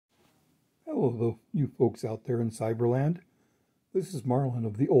Hello, you folks out there in Cyberland. This is Marlon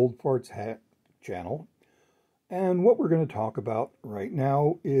of the Old Farts Hat channel. And what we're going to talk about right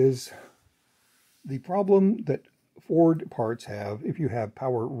now is the problem that Ford parts have if you have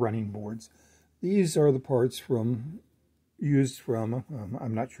power running boards. These are the parts used from,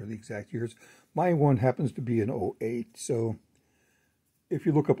 I'm not sure the exact years. My one happens to be an '08, so if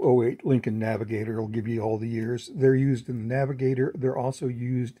you look up '08 Lincoln Navigator, it'll give you all the years. They're used in the Navigator. They're also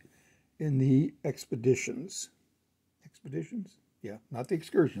used in the Expeditions. Expeditions? Yeah, not the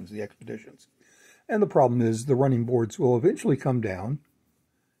Excursions, the Expeditions. And the problem is the running boards will eventually come down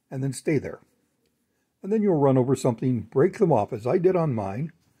and then stay there. And then you'll run over something, break them off, as I did on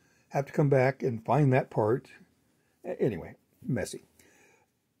mine, have to come back and find that part. Anyway, messy.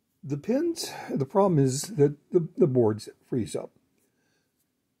 The pins, the problem is that the boards freeze up.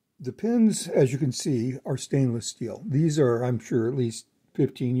 The pins, as you can see, are stainless steel. These are, I'm sure, at least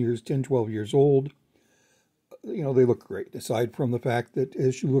 15 years, 10, 12 years old. You know, they look great, aside from the fact that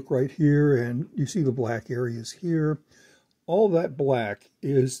as you look right here and you see the black areas here, all that black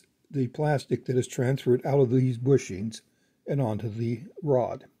is the plastic that is transferred out of these bushings and onto the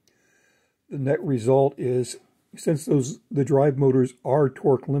rod. The net result is, since the drive motors are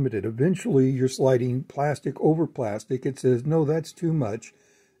torque limited, eventually you're sliding plastic over plastic. It says, no, that's too much,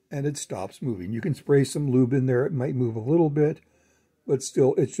 and it stops moving. You can spray some lube in there. It might move a little bit, but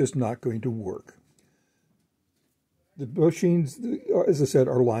still, it's just not going to work. The bushings, as I said,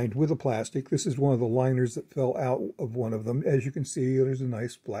 are lined with a plastic. This is one of the liners that fell out of one of them. As you can see, there's a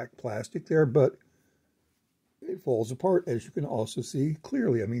nice black plastic there, but it falls apart, as you can also see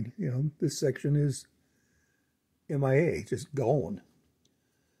clearly. I mean, you know, this section is MIA, just gone.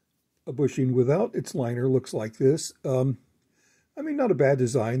 A bushing without its liner looks like this. I mean, not a bad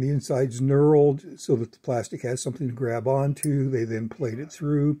design. The inside's knurled so that the plastic has something to grab onto. They then plate it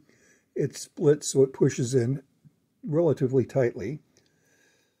through. It splits so it pushes in relatively tightly.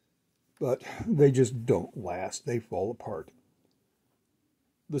 But they just don't last. They fall apart.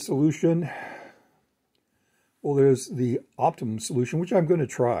 The solution, well, there's the optimum solution, which I'm going to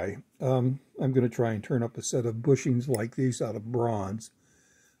try. I'm going to try and turn up a set of bushings like these out of bronze.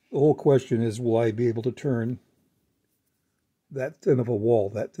 The whole question is, will I be able to turn that thin of a wall,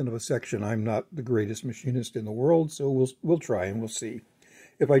 that thin of a section? I'm not the greatest machinist in the world, so we'll try and we'll see.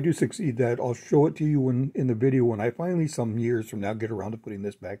 If I do succeed that, I'll show it to you in the video when I finally, some years from now, get around to putting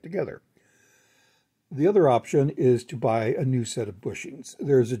this back together. The other option is to buy a new set of bushings.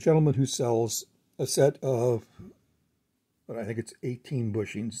 There's a gentleman who sells a set of, I think it's 18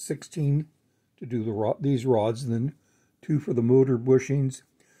 bushings, 16 to do these rods, and then 2 for the motor bushings.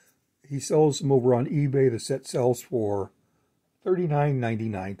 He sells them over on eBay. The set sells for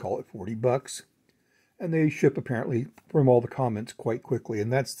 $39.99, call it 40 bucks. And they ship, apparently, from all the comments, quite quickly.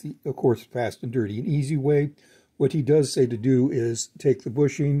 And that's, of course, fast and dirty and easy way. What he does say to do is take the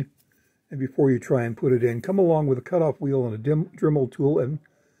bushing, and before you try and put it in, come along with a cutoff wheel and a Dremel tool and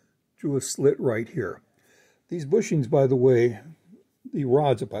do a slit right here. These bushings, by the way, the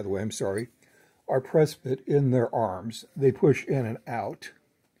rods, by the way, I'm sorry, are press fit in their arms. They push in and out.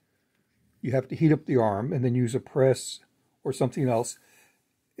 You have to heat up the arm and then use a press or something else.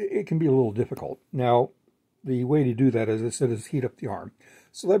 It can be a little difficult. Now, the way to do that, as I said, is heat up the arm.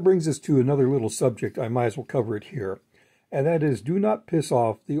 So that brings us to another little subject. I might as well cover it here. And that is, do not piss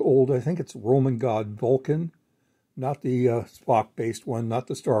off the old, I think it's Roman god Vulcan, not the Spock-based one, not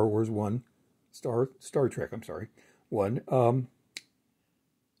the Star Wars one, Star Trek, I'm sorry, one.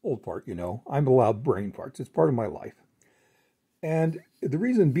 Old fart, you know. I'm allowed brain farts. It's part of my life. And the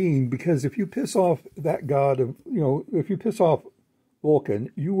reason being, because if you piss off that god of, you know, if you piss off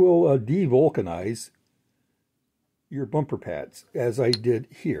Vulcan, you will de-vulcanize your bumper pads, as I did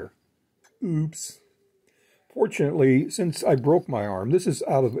here. Oops. Fortunately, since I broke my arm, this is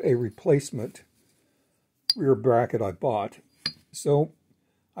out of a replacement rear bracket I bought. So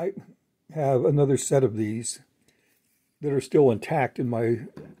I have another set of these that are still intact in my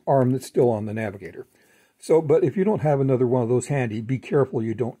arm that's still on the Navigator. So, but if you don't have another one of those handy, be careful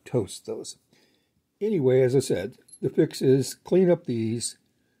you don't toast those. Anyway, as I said, the fix is clean up these,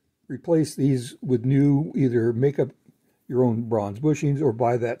 replace these with new, either make up your own bronze bushings or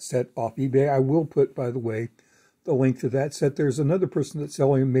buy that set off eBay. I will put, by the way, the link to that set. There's another person that's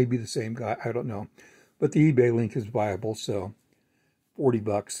selling them, maybe the same guy, I don't know. But the eBay link is viable, so 40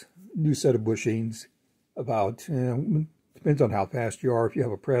 bucks, new set of bushings, about, depends on how fast you are, if you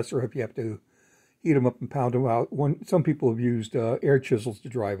have a press or if you have to heat them up and pound them out. Some people have used air chisels to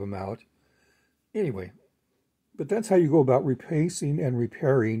drive them out. Anyway, but that's how you go about replacing and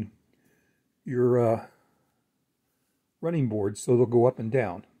repairing your running boards so they'll go up and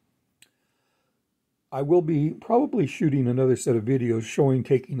down. I will be probably shooting another set of videos showing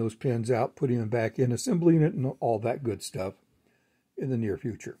taking those pins out, putting them back in, assembling it, and all that good stuff in the near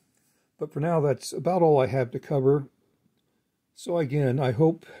future. But for now, that's about all I have to cover. So again, I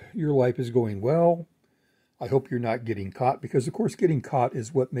hope your life is going well. I hope you're not getting caught, because of course getting caught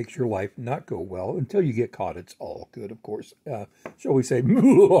is what makes your life not go well. Until you get caught, it's all good, of course. Shall we say,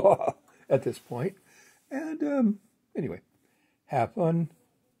 at this point. And anyway, have fun.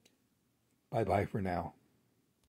 Bye-bye for now.